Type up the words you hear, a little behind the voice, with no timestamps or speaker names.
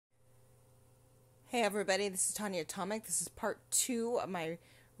Hey everybody, this is Tanya Atomic. This is part 2 of my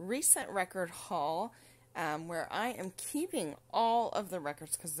recent record haul, where I am keeping all of the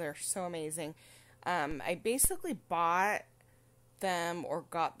records because they're so amazing. I basically bought them or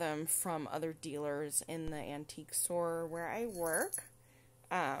got them from other dealers in the antique store where I work,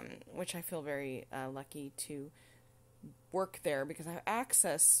 which I feel very lucky to work there because I have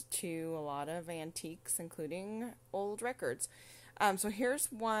access to a lot of antiques, including old records. So here's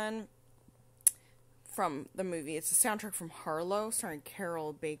one from the movie. It's a soundtrack from Harlow, starring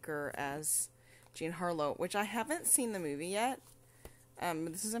Carol Baker as Jean Harlow, which I haven't seen the movie yet.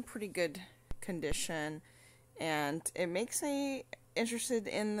 This is in pretty good condition, and it makes me interested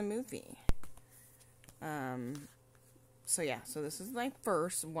in the movie. So this is my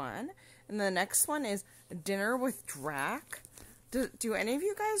first one, and the next one is Dinner with Drac. Do any of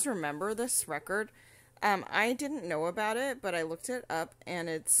you guys remember this record? I didn't know about it, but I looked it up, and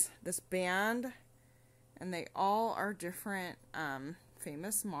it's this band, and they all are different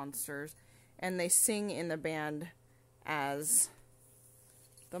famous monsters, and they sing in the band as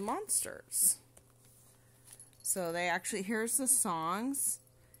the monsters. So they actually, here's the songs.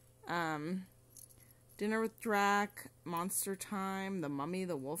 Dinner with Drac, Monster Time, The Mummy,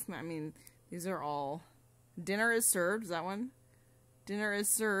 The Wolfman. I mean, these are all... Dinner is Served, is that one? Dinner is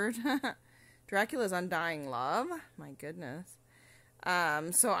Served. Dracula's Undying Love. My goodness.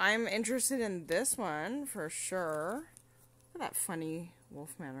 So I'm interested in this one for sure. Look at that funny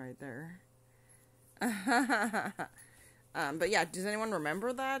Wolfman right there. But yeah, does anyone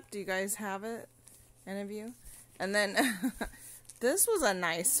remember that? Do you guys have it? Any of you? And then this was a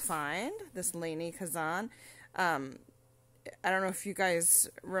nice find. This Lainie Kazan. I don't know if you guys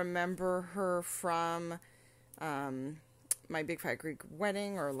remember her from My Big Fat Greek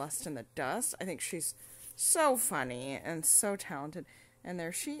Wedding or Lust in the Dust. I think she's so funny and so talented. And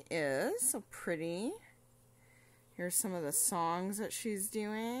there she is, so pretty. Here's some of the songs that she's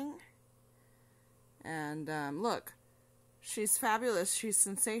doing. And look, she's fabulous, she's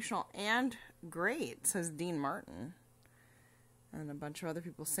sensational, and great, says Dean Martin. And a bunch of other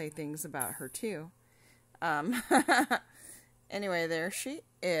people say things about her too. Anyway, there she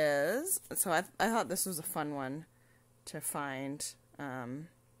is. So I thought this was a fun one to find.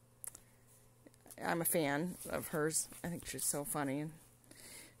 I'm a fan of hers. I think she's so funny.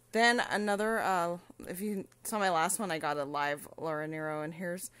 Then another, if you saw my last one, I got a live Laura Nyro, and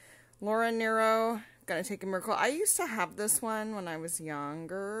here's Laura Nyro, Gonna Take a Miracle. I used to have this one when I was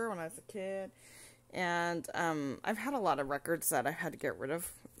younger, when I was a kid, and I've had a lot of records that I've had to get rid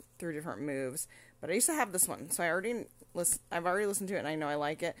of through different moves, but I used to have this one, so I've already listened to it, and I know I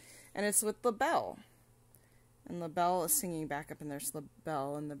like it, and it's with LaBelle, and LaBelle is singing back up, and there's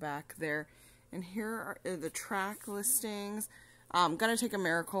LaBelle in the back there. And here are the track listings. Gonna Take a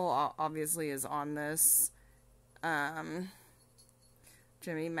Miracle, obviously, is on this.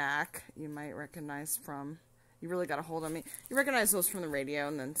 Jimmy Mack, you might recognize from You Really Got a Hold on Me. You recognize those from the radio,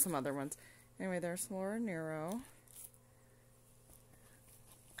 and then some other ones. Anyway, there's Laura Nyro.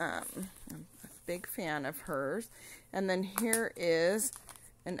 I'm a big fan of hers. And then here is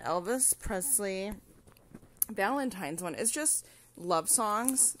an Elvis Presley Valentine's one. It's just love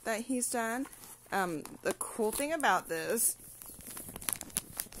songs that he's done. The cool thing about this,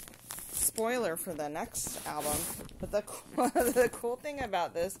 spoiler for the next album, but the cool thing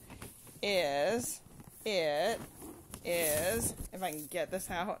about this is, if I can get this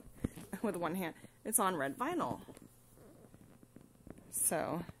out with one hand, it's on red vinyl.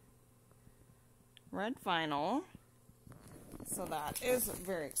 So, red vinyl. So that is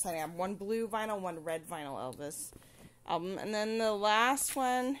very exciting. I have one blue vinyl, one red vinyl Elvis album. And then the last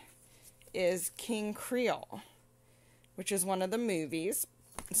one is King Creole, which is one of the movies.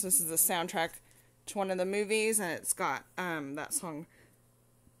 So this is the soundtrack to one of the movies, and it's got that song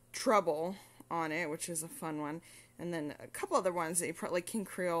Trouble on it, which is a fun one. And then a couple other ones that you probably like, King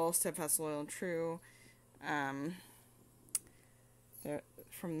Creole, Steadfast, Loyal, and True, from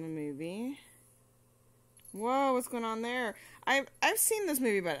the movie. Whoa, what's going on there? I've seen this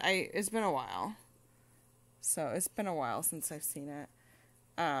movie, but it's been a while. So it's been a while since I've seen it.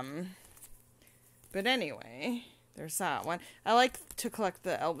 But anyway, there's that one. I like to collect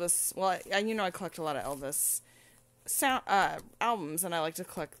the Elvis. Well, I collect a lot of Elvis albums, and I like to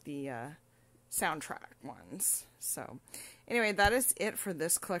collect the soundtrack ones. So anyway, that is it for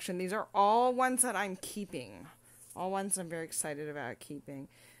this collection. These are all ones that I'm keeping. All ones I'm very excited about keeping.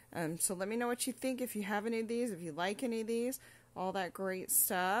 So let me know what you think, if you have any of these, if you like any of these, all that great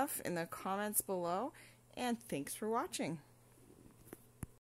stuff in the comments below. And thanks for watching.